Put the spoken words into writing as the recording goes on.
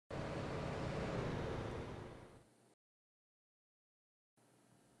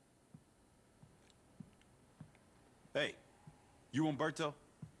Hey, you Umberto?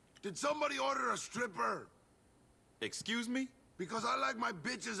 Did somebody order a stripper? Excuse me? Because I like my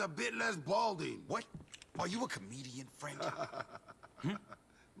bitches a bit less balding. What? Are you a comedian, friend?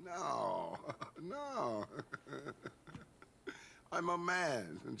 No, no. I'm a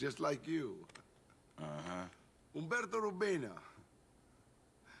man, just like you. Uh-huh. Umberto Rubina.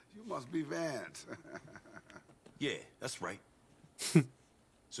 You must be Vance. Yeah, that's right.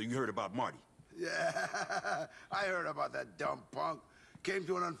 So you heard about Marty? Yeah, I heard about that dumb punk. Came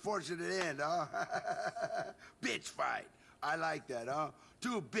to an unfortunate end, huh? Bitch fight. I like that, huh?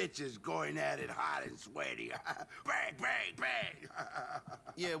 Two bitches going at it hot and sweaty. Bang, bang, bang.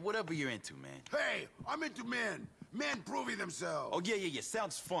 Yeah, whatever you're into, man. Hey, I'm into men. Men proving themselves. Oh, yeah.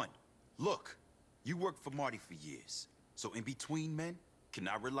 Sounds fun. Look, you worked for Marty for years. So in between men, can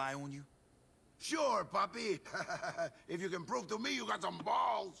I rely on you? Sure, Papi. If you can prove to me you got some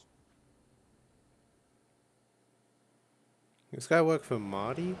balls. This guy work for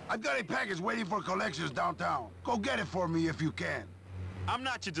Marty? I've got a package waiting for collections downtown. Go get it for me if you can. I'm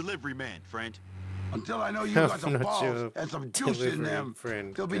not your delivery man, friend. Until I know you got some not balls your and some juice in them,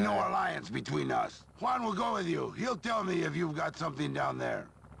 friend, there'll be no guy. alliance between us. Juan will go with you. He'll tell me if you've got something down there.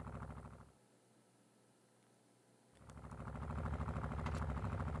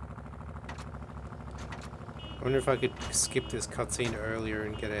 I wonder if I could skip this cutscene earlier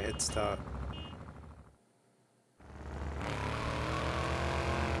and get a head start.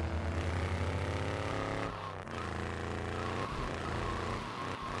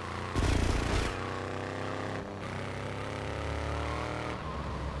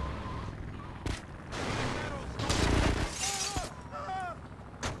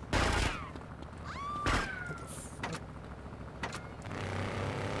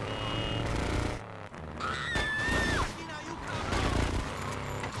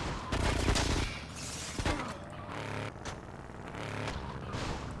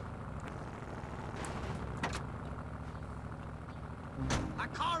 I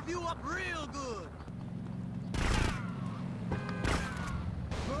carve you up real good.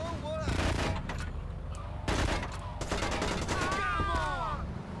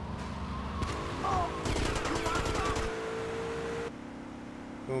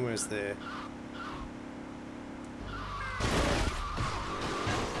 Almost there.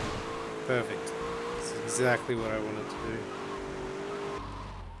 Perfect. That's exactly what I wanted to do.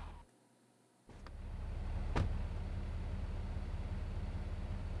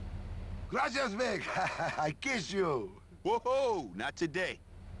 Gracias, Vic. I kiss you. Whoa, not today.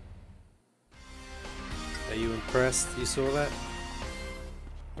 Are you impressed? You saw that?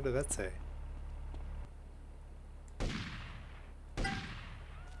 What did that say?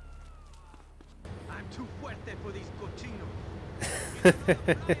 I'm too fuerte for these cochinos.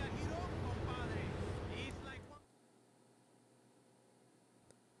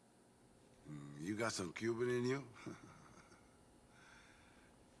 You got some Cuban in you?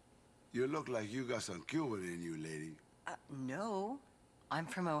 You look like you got some Cuban in you, lady. No. I'm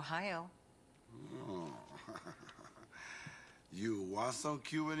from Ohio. Oh. You want some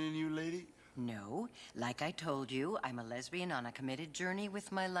Cuban in you, lady? No. Like I told you, I'm a lesbian on a committed journey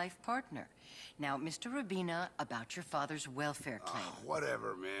with my life partner. Now, Mr. Rubina, about your father's welfare claim.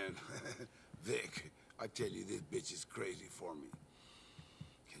 Whatever, man. Vic, I tell you, this bitch is crazy for me.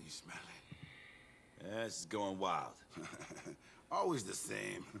 Can you smell it? Yeah, this is going wild. Always the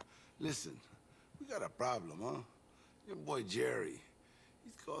same. Listen, we got a problem, huh? Your boy Jerry,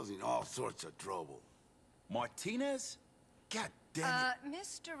 he's causing all sorts of trouble. Martinez? God damn it.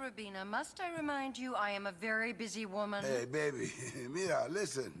 Mr. Rubina, must I remind you I am a very busy woman? Hey, baby, mira,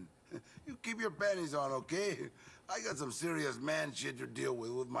 listen. You keep your panties on, okay? I got some serious man shit to deal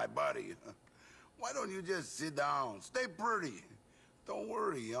with my body. Why don't you just sit down? Stay pretty. Don't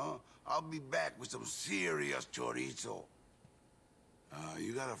worry, huh? I'll be back with some serious chorizo.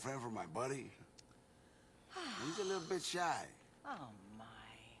 You got a friend for my buddy? He's a little bit shy. Oh, my.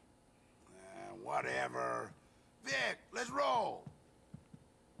 Whatever. Vic, let's roll.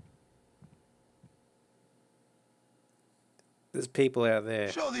 There's people out there.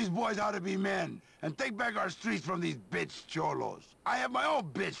 Show these boys how to be men and take back our streets from these bitch cholos. I have my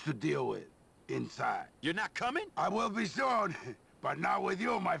own bitch to deal with inside. You're not coming? I will be soon, but not with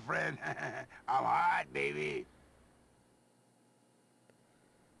you, my friend. I'm hot, baby.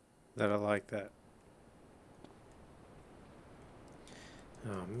 That I like that.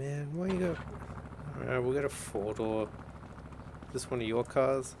 Oh man, why you got... Alright, we got a 4-door. Is this one of your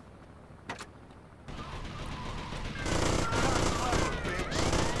cars?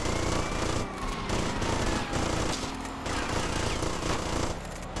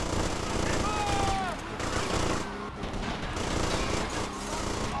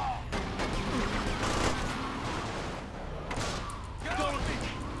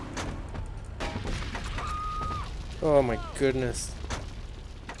 Oh my goodness.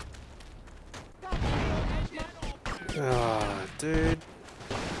 Ah, dude.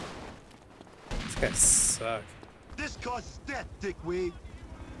 These guys suck. This causes death, dickweed.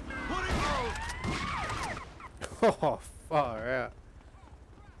 Put it Oh, far out.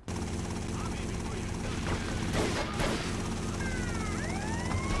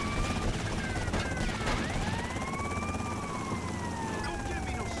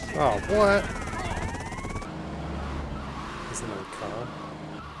 Oh, what? There's another car.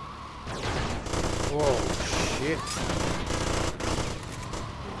 Whoa, shit.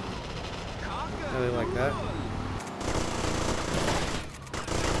 Really like that.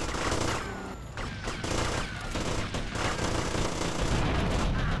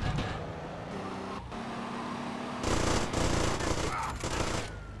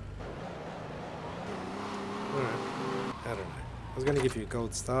 Alright. I don't know. I was gonna give you a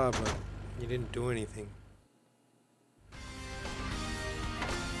gold star, but you didn't do anything.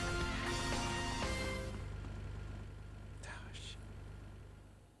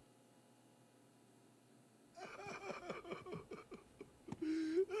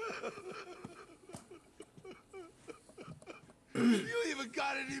 You even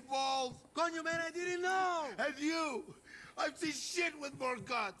got any balls? Coño, man, I didn't know. And you? I've seen shit with more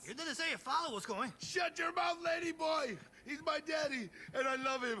guts. You didn't say your father was going. Shut your mouth, lady boy. He's my daddy, and I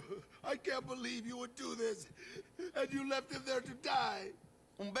love him. I can't believe you would do this. And you left him there to die.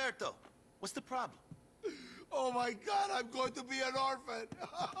 Umberto, what's the problem? Oh my God, I'm going to be an orphan.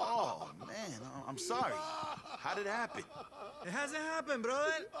 Oh, man, I'm sorry. How did it happen? It hasn't happened,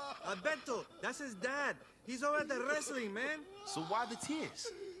 brother. Alberto, that's his dad. He's over at the wrestling, man. So why the tears?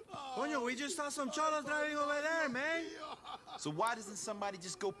 Coño, we just saw some cholos driving over there, man. So why doesn't somebody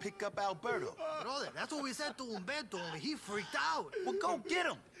just go pick up Alberto? Brother, that's what we said to Humberto, and he freaked out. Well, go get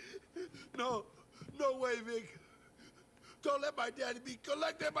him. No, no way, Vic. Don't let my daddy be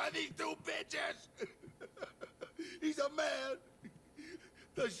collected by these two bitches. He's a man.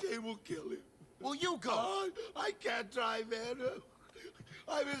 The shame will kill him. Well, you go. I can't drive, man.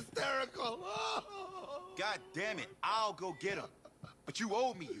 I'm hysterical. God damn it, I'll go get him. But you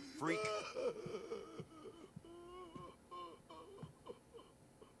owe me, you freak.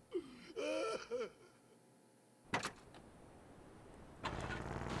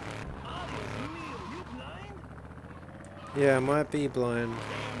 Yeah, I might be blind.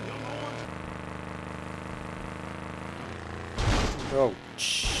 Oh,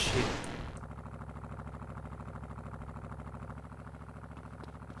 shit.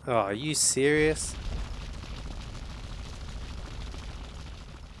 Oh, are you serious?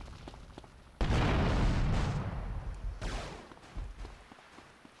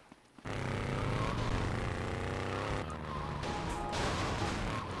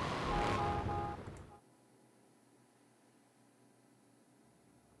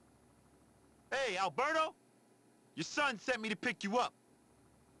 Hey, Alberto! Your son sent me to pick you up.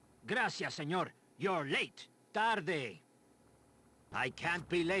 Gracias, señor. You're late. Tarde. I can't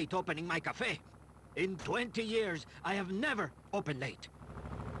be late opening my cafe. In 20 years, I have never opened late.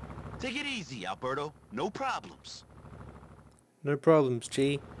 Take it easy, Alberto. No problems. No problems,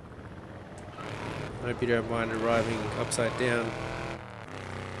 G. Hope you don't mind arriving upside down.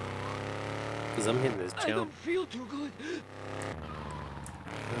 Because I'm hitting this I jump. don't feel too good.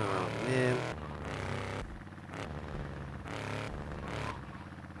 Oh, man.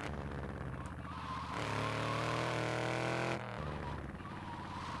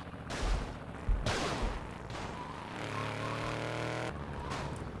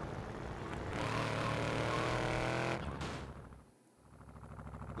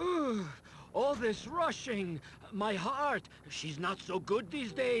 All this rushing. My heart. She's not so good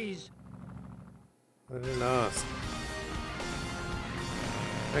these days. I didn't ask.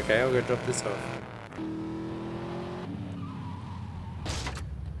 Okay, I'll go drop this off.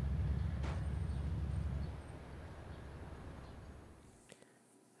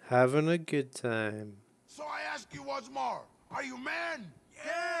 Having a good time. So I ask you once more, are you man?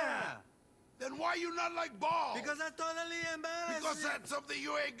 Yeah. Then why you not like balls? Because that's totally embarrassing. Because that's something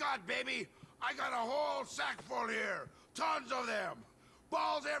you ain't got, baby. I got a whole sack full here. Tons of them.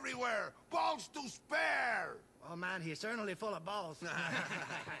 Balls everywhere. Balls to spare. Oh, man, he's certainly full of balls.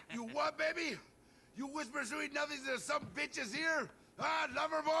 You what, baby? You whisper sweet nothings to some bitches here? Ah,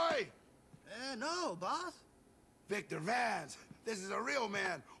 lover boy? No, boss. Victor Vance. This is a real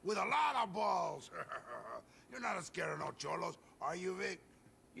man with a lot of balls. You're not scared of no cholos, are you, Vic?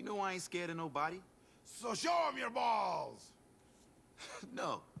 You know I ain't scared of nobody. So show him your balls.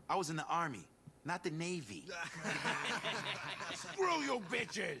 No, I was in the Army, not the Navy. Screw you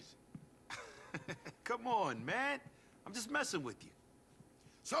bitches. Come on, man. I'm just messing with you.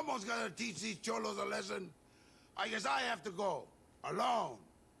 Someone's gotta teach these cholos a lesson. I guess I have to go. Alone.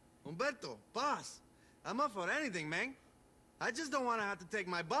 Humberto, boss, I'm up for anything, man. I just don't want to have to take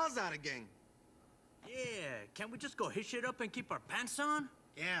my balls out again. Yeah, can't we just go hit shit up and keep our pants on?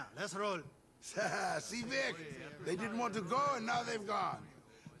 Yeah, let's roll. See, Vic? They didn't want to go, and now they've gone.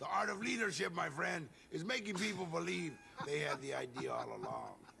 The art of leadership, my friend, is making people believe they had the idea all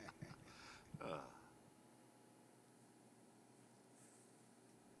along.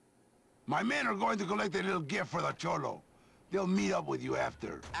 My men are going to collect a little gift for the cholo. They'll meet up with you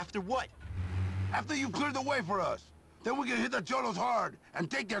after. After what? After you've cleared the way for us. Then we can hit the cholos hard and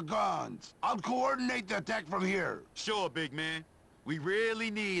take their guns. I'll coordinate the attack from here. Sure, big man. We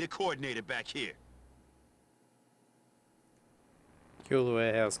really need a coordinator back here. Kill the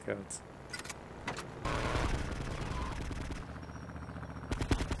warehouse guards.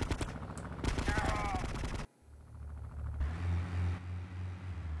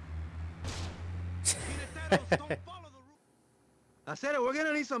 I said it, we're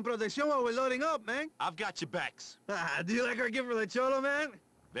gonna need some protection while we're loading up, man. I've got your backs. Do you like our gift for the cholo, man?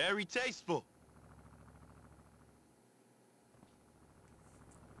 Very tasteful.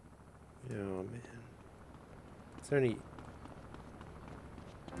 Oh man. It's only...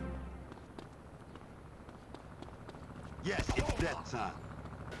 Yes, it's that time.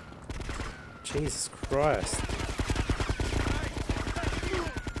 Jesus Christ.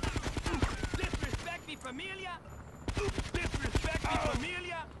 Disrespect me, familia? Disrespect me,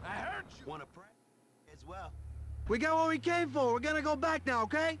 familia? I heard you. Wanna pray as well? We got what we came for. We're gonna go back now,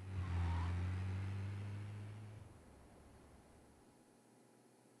 okay?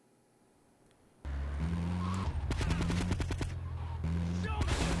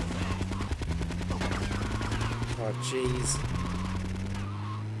 Oh jeez.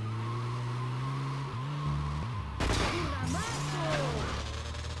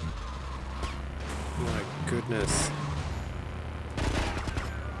 My goodness.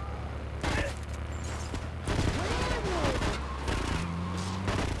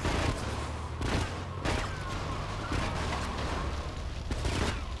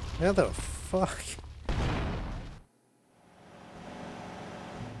 How the fuck?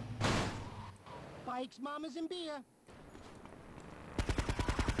 Bikes, mamas, and beer.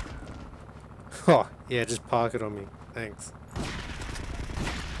 Oh, yeah, just park it on me. Thanks.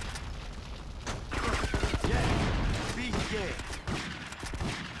 Yeah, be scared.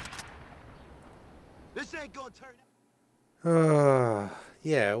 This ain't gonna turn out.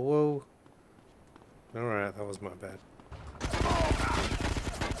 Yeah, well... Alright, that was my bad.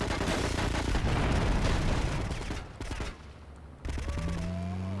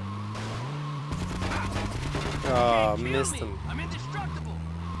 Oh, missed him. I'm indestructible.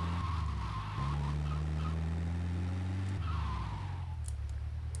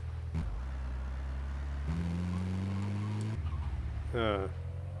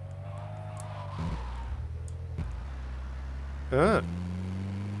 Ah.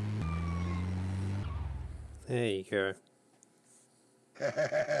 There you go.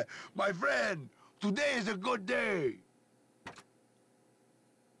 My friend, today is a good day.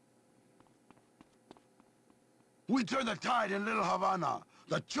 We turn the tide in Little Havana.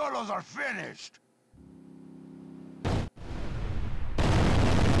 The cholos are finished.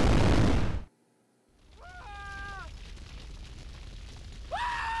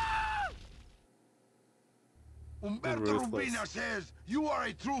 Humberto Ruthless. Rubina says, you are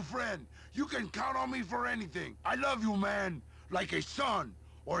a true friend. You can count on me for anything. I love you, man. Like a son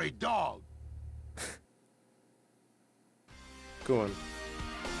or a dog. Go on.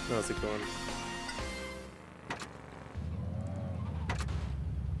 How's it going?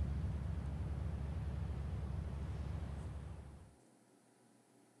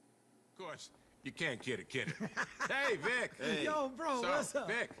 Of course, you can't kid a kid. Hey, Vic. Hey. Yo, bro, So, what's up?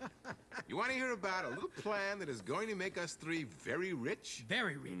 Vic, you want to hear about a little plan that is going to make us three very rich?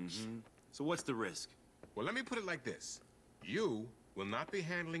 Very rich. So what's the risk? Well, let me put it like this. You will not be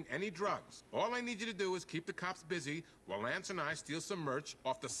handling any drugs. All I need you to do is keep the cops busy while Lance and I steal some merch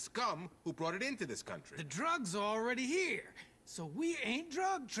off the scum who brought it into this country. The drugs are already here, so we ain't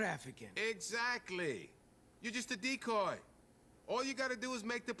drug trafficking. Exactly. You're just a decoy. All you gotta do is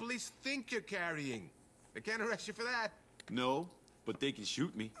make the police think you're carrying. They can't arrest you for that. No, but they can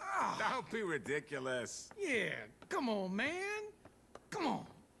shoot me. Don't be ridiculous. Yeah, come on, man. Come on.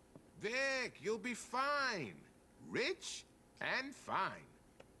 Vic, you'll be fine. Rich and fine.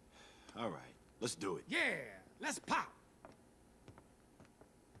 All right, let's do it. Yeah, let's pop.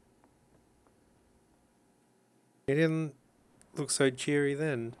 He didn't look so cheery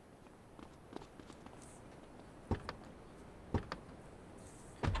then.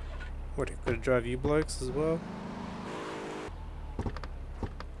 Better drive you blokes as well.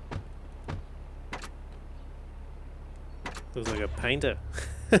 Looks like a painter.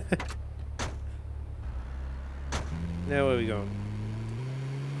 Now where are we going?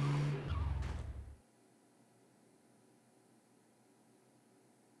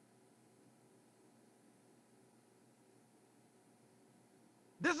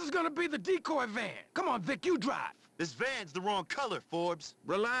 This is gonna be the decoy van. Come on, Vic, you drive. This van's the wrong color, Forbes.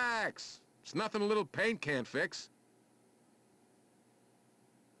 Relax. It's nothing a little paint can't fix.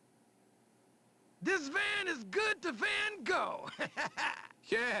 This van is good to Van Gogh.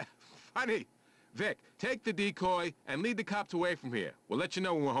 Yeah, funny. Vic, take the decoy and lead the cops away from here. We'll let you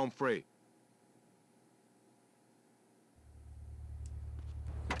know when we're home free.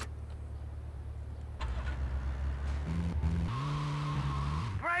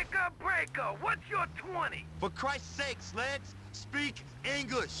 Breaker, what's your 20? For Christ's sakes, lads, speak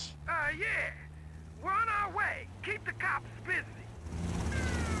English. Yeah. We're on our way. Keep the cops busy.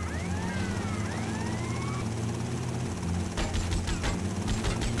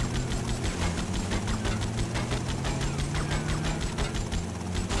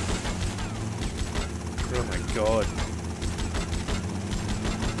 Oh my god.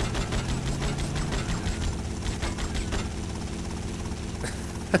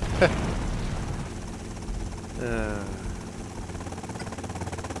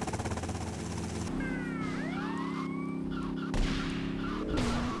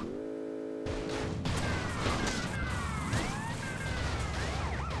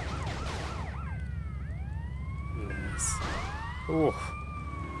 Nice. Oh.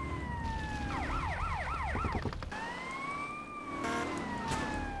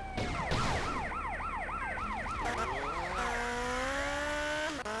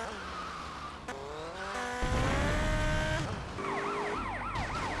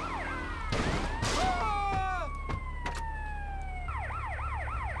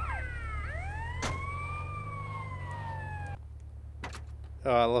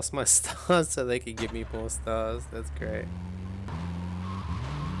 Oh, I lost my stars so they could give me more stars. That's great.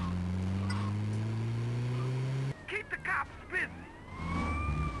 Keep the cops busy.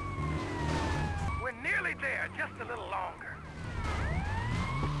 We're nearly there, just a little longer.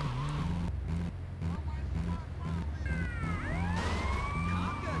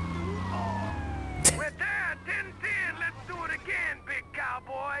 We're there, 10-10. Let's do it again, big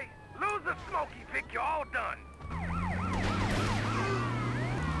cowboy. Lose a smoky, Vic. You're all done.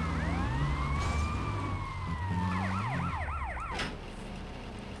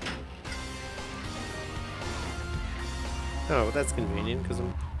 Oh, well, that's convenient because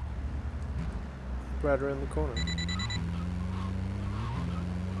I'm right around the corner.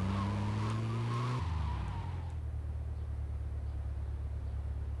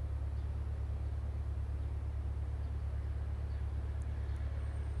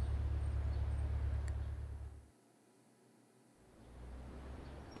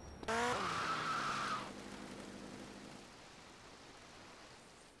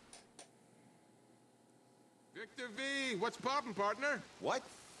 Victor V, what's poppin', partner? What?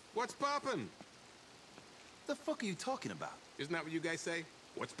 What's poppin'? The fuck are you talking about? Isn't that what you guys say?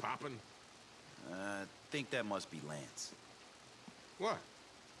 What's poppin'? Think that must be Lance. What?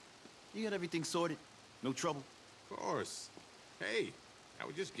 You got everything sorted? No trouble? Of course. Hey, I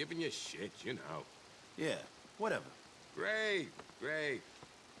was just giving you shit, you know. Yeah, whatever. Great, great.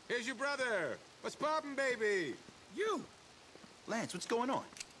 Here's your brother. What's poppin', baby? You! Lance, what's going on?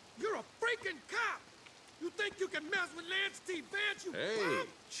 You're a freaking cop! You think you can mess with Lance T. Vance, you Hey, bum?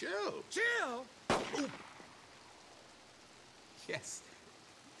 chill. Chill? Yes.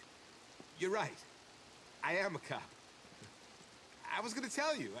 You're right. I am a cop. I was gonna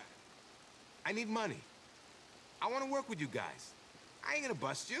tell you. I need money. I want to work with you guys. I ain't gonna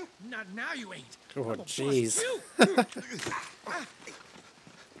bust you. Not now you ain't. Oh, I'ma bust jeez. you.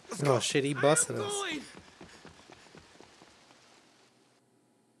 Oh shit, he busted I'm us. going.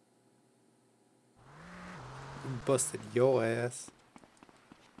 Busted your ass.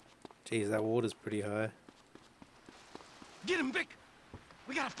 Jeez, that water's pretty high. Get him, Vic.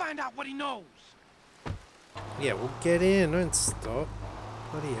 We gotta find out what he knows. Yeah, well get in, don't stop.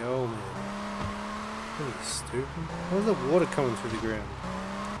 Bloody hell, man. Are you stupid? Where's the water coming through the ground?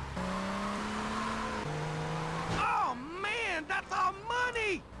 Oh, man, that's our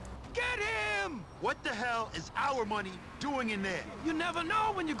money! Get him! What the hell is our money doing in there? You never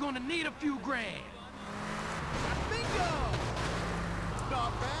know when you're gonna need a few grand. Bingo!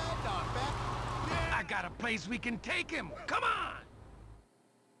 Not bad, not bad. Yeah. I got a place we can take him. Come on!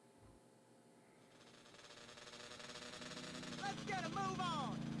 Let's get a move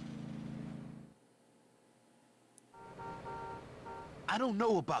on. I don't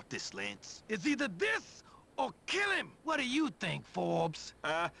know about this, Lance. It's either this or kill him. What do you think, Forbes?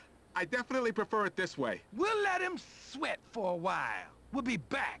 I definitely prefer it this way. We'll let him sweat for a while. We'll be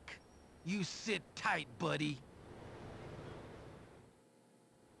back. You sit tight, buddy.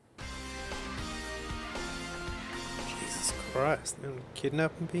 Jesus Christ, man,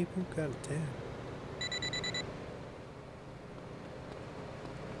 kidnapping people? God damn.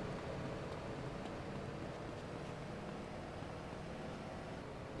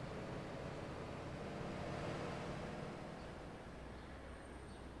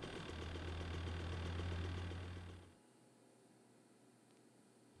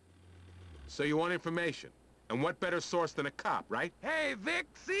 So you want information. And what better source than a cop, right? Hey, Vic,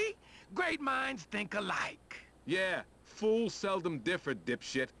 see? Great minds think alike. Yeah, fools seldom differ,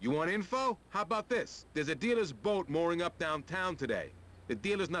 dipshit. You want info? How about this? There's a dealer's boat mooring up downtown today. The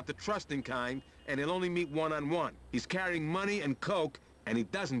dealer's not the trusting kind, and he'll only meet one-on-one. He's carrying money and coke, and he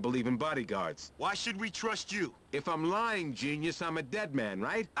doesn't believe in bodyguards. Why should we trust you? If I'm lying, genius, I'm a dead man,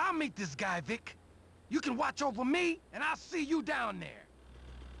 right? I'll meet this guy, Vic. You can watch over me, and I'll see you down there.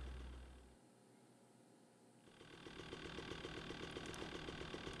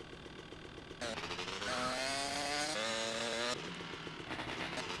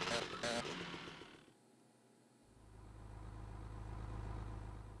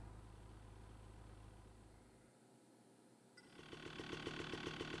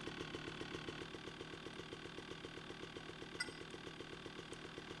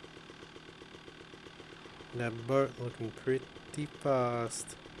 That boat looking pretty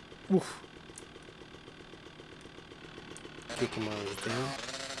fast. Oof. Kick him while he's down.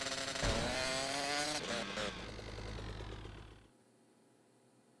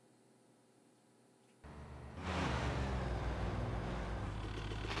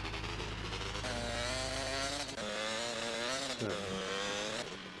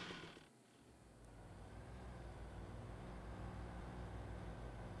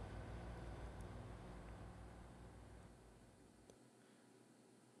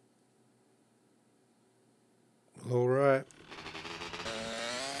 All right.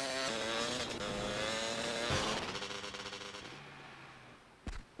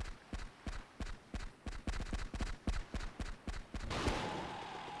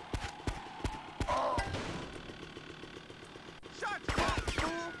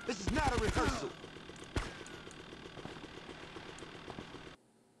 This is not a rehearsal.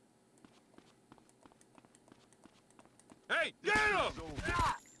 Hey, get him!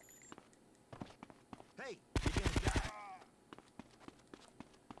 Hey, you're gonna die.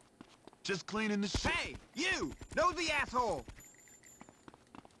 Just cleaning the shit. Hey, you! Nosy asshole!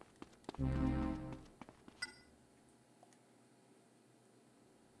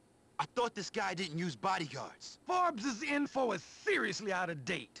 I thought this guy didn't use bodyguards. Forbes' info is seriously out of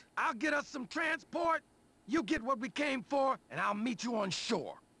date. I'll get us some transport, you get what we came for, and I'll meet you on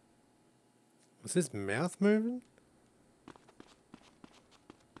shore. Was his mouth moving?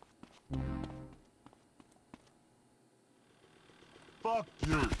 Fuck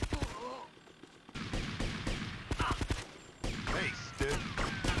you. Hey, stiff.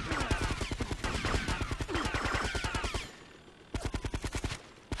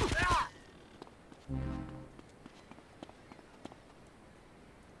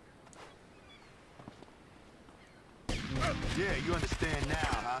 Yeah, you understand now,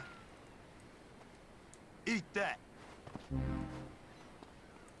 huh? Eat that.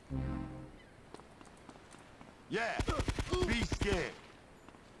 Yeah, be scared.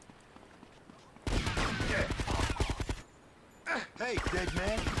 Yeah. Hey, dead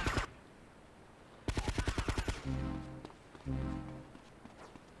man.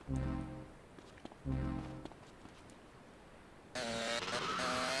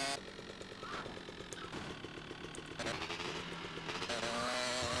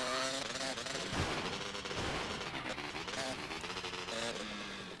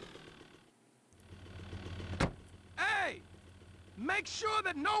 Make sure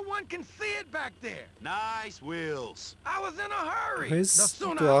that no one can see it back there. Nice wheels. I was in a hurry. His The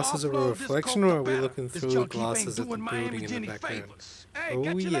sooner glasses I are a offload this reflection, coke, or the are we better. looking This through the junkie ain't glasses at the doing my building image in any the background? favors. Hey, Oh,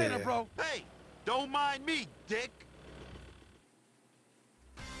 catch you later, yeah. bro. Hey, don't mind me, dick.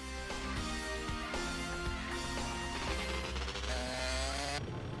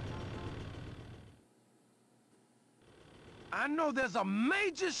 I know there's a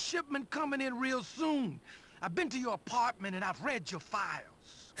major shipment coming in real soon. I've been to your apartment and I've read your files.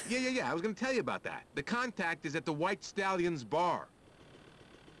 Yeah, I was gonna tell you about that. The contact is at the White Stallion's bar.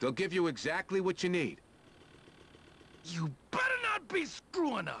 They'll give you exactly what you need. You better not be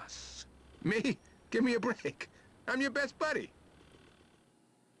screwing us. Me? Give me a break. I'm your best buddy.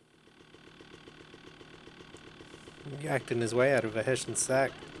 acting his way out of a Hessian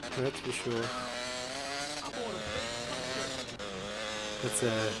sack, that's for sure. That's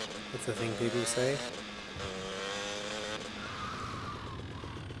a thing people say.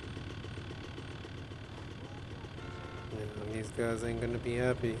 Yeah, these guys ain't gonna be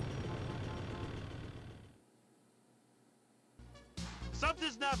happy.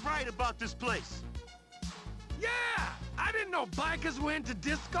 Something's not right about this place. Yeah! I didn't know bikers were into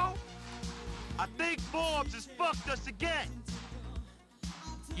disco. I think Forbes has fucked us again.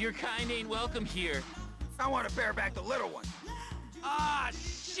 Your kind ain't welcome here. I want to bear back the little one. Ah,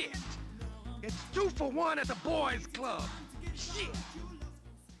 shit! It's 2 for 1 at the boys' club. Shit!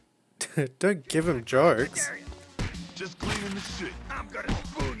 Don't give him jokes. Just cleaning the shit. I'm gonna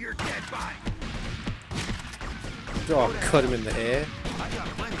spoon your dead body. Oh, cut him in the hair. I got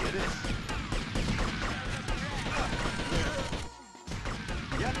plenty of this.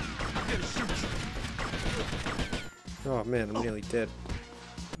 Yep, I'm gonna shoot you. Oh man, I'm nearly dead.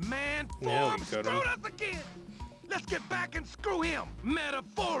 Man, Now we Forbes got screwed him. us again. Let's get back and screw him,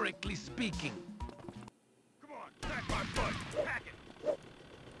 metaphorically speaking. Come on, pack my butt. Pack it.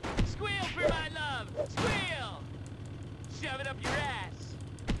 Squeal for my love! Squeal! Shove it up your ass!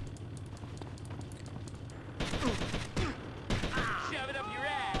 Shove it up your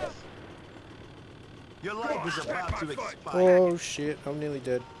ass! Your life is about to expire. Oh shit, I'm nearly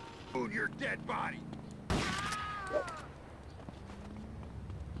dead. Spoon your dead body.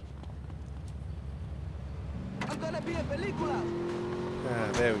 I'm gonna be a película.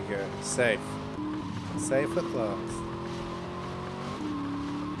 Ah, there we go. Safe. Safe at last.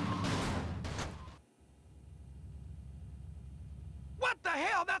 What the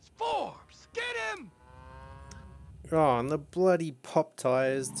hell? That's Forbes. Get him. Oh, and the bloody pop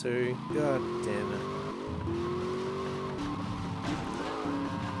tires too. God damn it.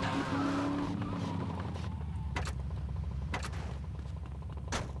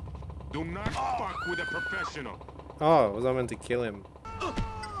 Do not fuck with a professional. Oh, was I meant to kill him? Oh,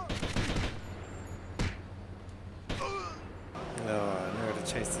 now I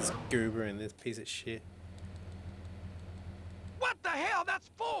gotta chase this goober and this piece of shit. What the hell? That's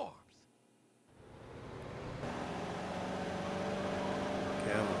Forbes.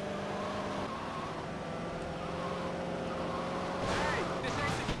 Come on. Hey, this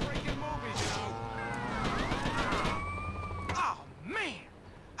ain't the freaking movies, yo. Oh, man.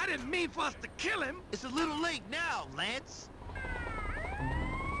 I didn't mean for us to kill him. It's a little late now, Lance.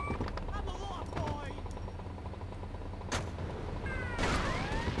 I'm a lost boy.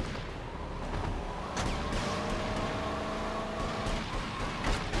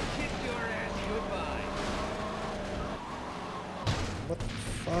 Kiss your ass goodbye. What the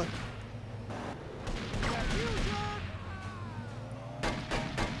fuck?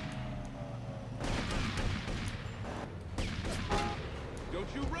 Don't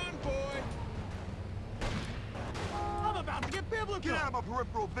you run, boy. I'm about to get biblical. Get out of my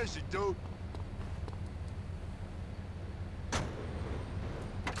peripheral vision, dude.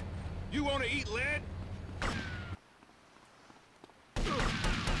 You want to eat lead?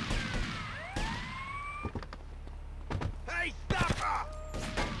 Hey, stop! Ah.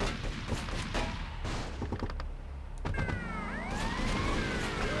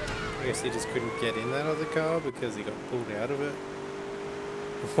 I guess he just couldn't get in that other car because he got pulled out of it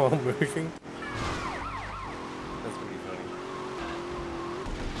while moving. That's pretty funny.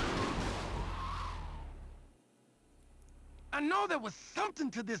 I know there was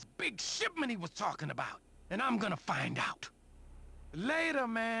something to this big shipment he was talking about, and I'm gonna find out. Later,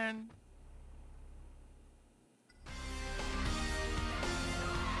 man.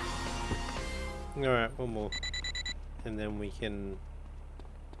 Alright, one more. And then we can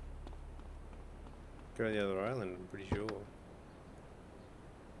go to the other island, I'm pretty sure.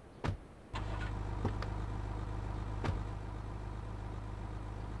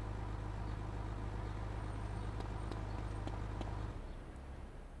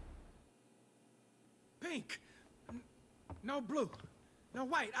 Pink. No blue. No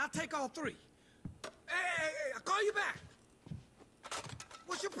white. I'll take all 3. Hey, I'll call you back.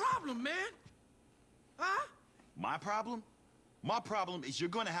 What's your problem, man? Huh? My problem? My problem is you're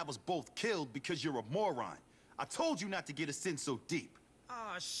gonna have us both killed because you're a moron. I told you not to get us in so deep.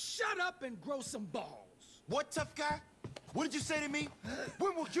 Shut up and grow some balls. What, tough guy? What did you say to me?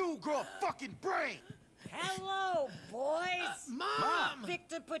 When will you grow a fucking brain? Hello, boys. Mom!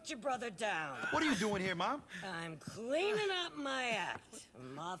 Victor, put your brother down. What are you doing here, Mom? I'm cleaning up my act.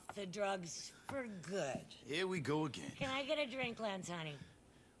 I'm off the drugs for good. Here we go again. Can I get a drink, Lance, honey?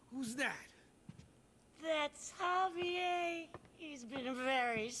 Who's that? That's Javier. He's been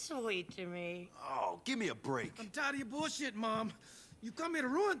very sweet to me. Oh, give me a break. I'm tired of your bullshit, Mom. You come here to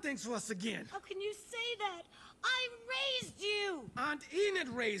ruin things for us again. How can you say that? I raised you! Aunt Enid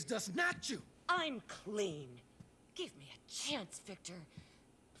raised us, not you. I'm clean. Give me a chance, Victor.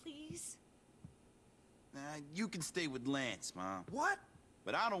 Please? You can stay with Lance, Mom. What?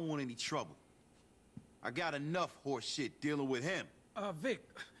 But I don't want any trouble. I got enough horse shit dealing with him. Vic,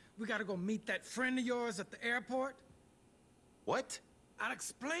 we gotta go meet that friend of yours at the airport. What? I'll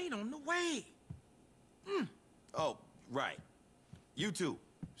explain on the way. Oh, right. You two,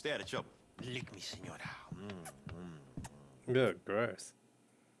 stay out of trouble. Lick me, senora. Ugh, gross.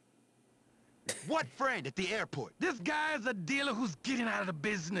 What friend at the airport? This guy is a dealer who's getting out of the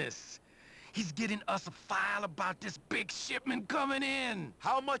business. He's getting us a file about this big shipment coming in.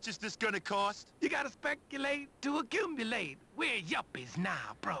 How much is this gonna cost? You gotta speculate to accumulate. We're yuppies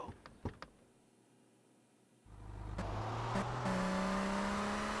now, bro.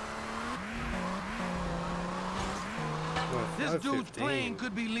 Well, This dude's 5:15. plane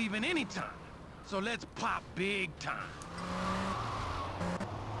could be leaving anytime. So let's pop big time.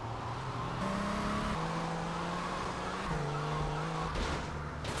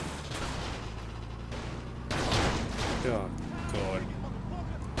 Oh, God.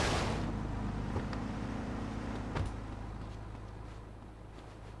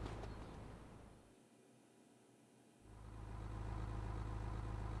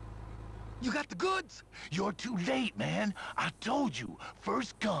 You got the goods? You're too late, man. I told you.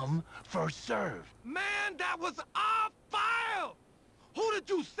 First come, first serve. Man, that was our file! Who did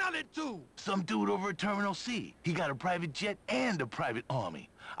you sell it to? Some dude over at Terminal C. He got a private jet and a private army.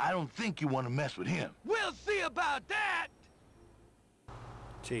 I don't think you want to mess with him. We'll see about that!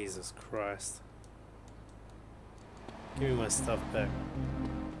 Jesus Christ. Give me my stuff back.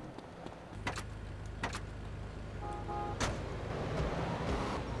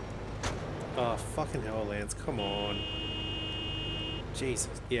 Oh, fucking hell, Lance. Come on.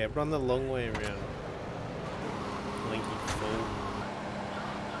 Jesus. Yeah, run the long way around. Lanky fool.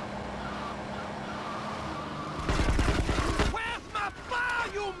 Where's my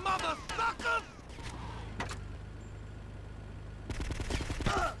file, you mother suckers?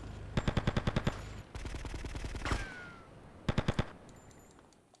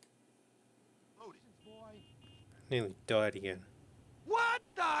 Nearly died again. What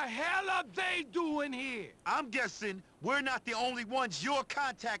the hell are they doing here? I'm guessing we're not the only ones your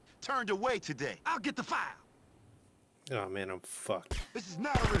contact turned away today. I'll get the file. Oh man, I'm fucked. This is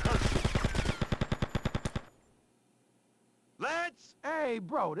not a rehearsal. Lance? Hey,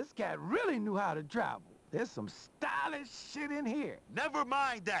 bro, this cat really knew how to travel. There's some stylish shit in here. Never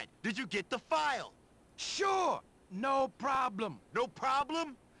mind that. Did you get the file? Sure, no problem. No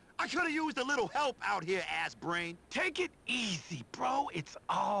problem? I could have used a little help out here, ass brain. Take it easy, bro. It's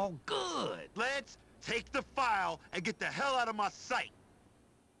all good. Lance, take the file and get the hell out of my sight.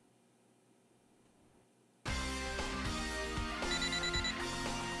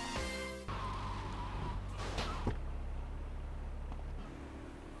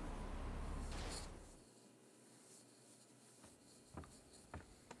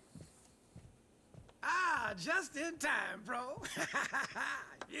 Ah, just in time, bro.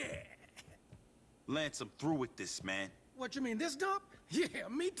 Yeah. Lance, I'm through with this, man. What you mean, this dump? Yeah,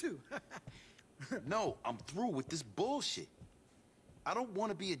 me too. No, I'm through with this bullshit. I don't want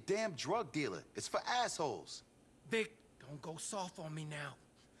to be a damn drug dealer. It's for assholes. Vic, don't go soft on me now.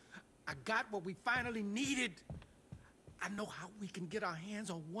 I got what we finally needed. I know how we can get our hands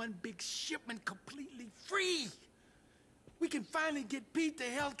on one big shipment completely free. We can finally get Pete the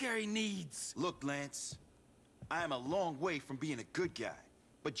healthcare he needs. Look, Lance, I am a long way from being a good guy,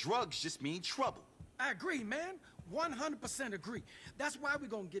 but drugs just mean trouble. I agree, man. 100% agree. That's why we're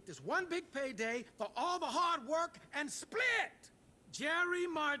gonna get this one big payday for all the hard work and split. Jerry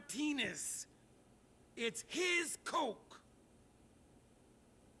Martinez. It's his coke.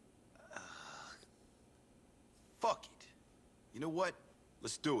 Fuck it. You know what?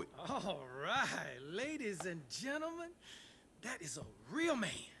 Let's do it. All right, ladies and gentlemen, that is a real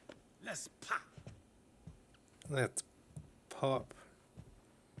man. Let's pop. Let's pop.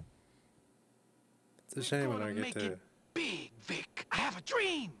 It's a shame I don't get Make to. it big, Vic. I have a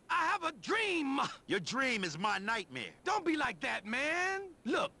dream. I have a dream. Your dream is my nightmare. Don't be like that, man.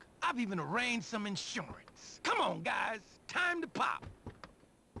 Look, I've even arranged some insurance. Come on, guys. Time to pop.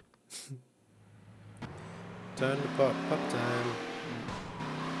 Time to pop, pop time.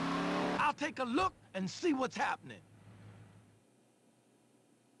 I'll take a look and see what's happening.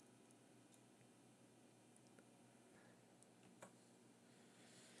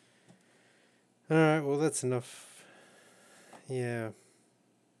 Alright, well that's enough Yeah.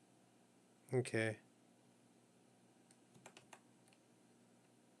 Okay.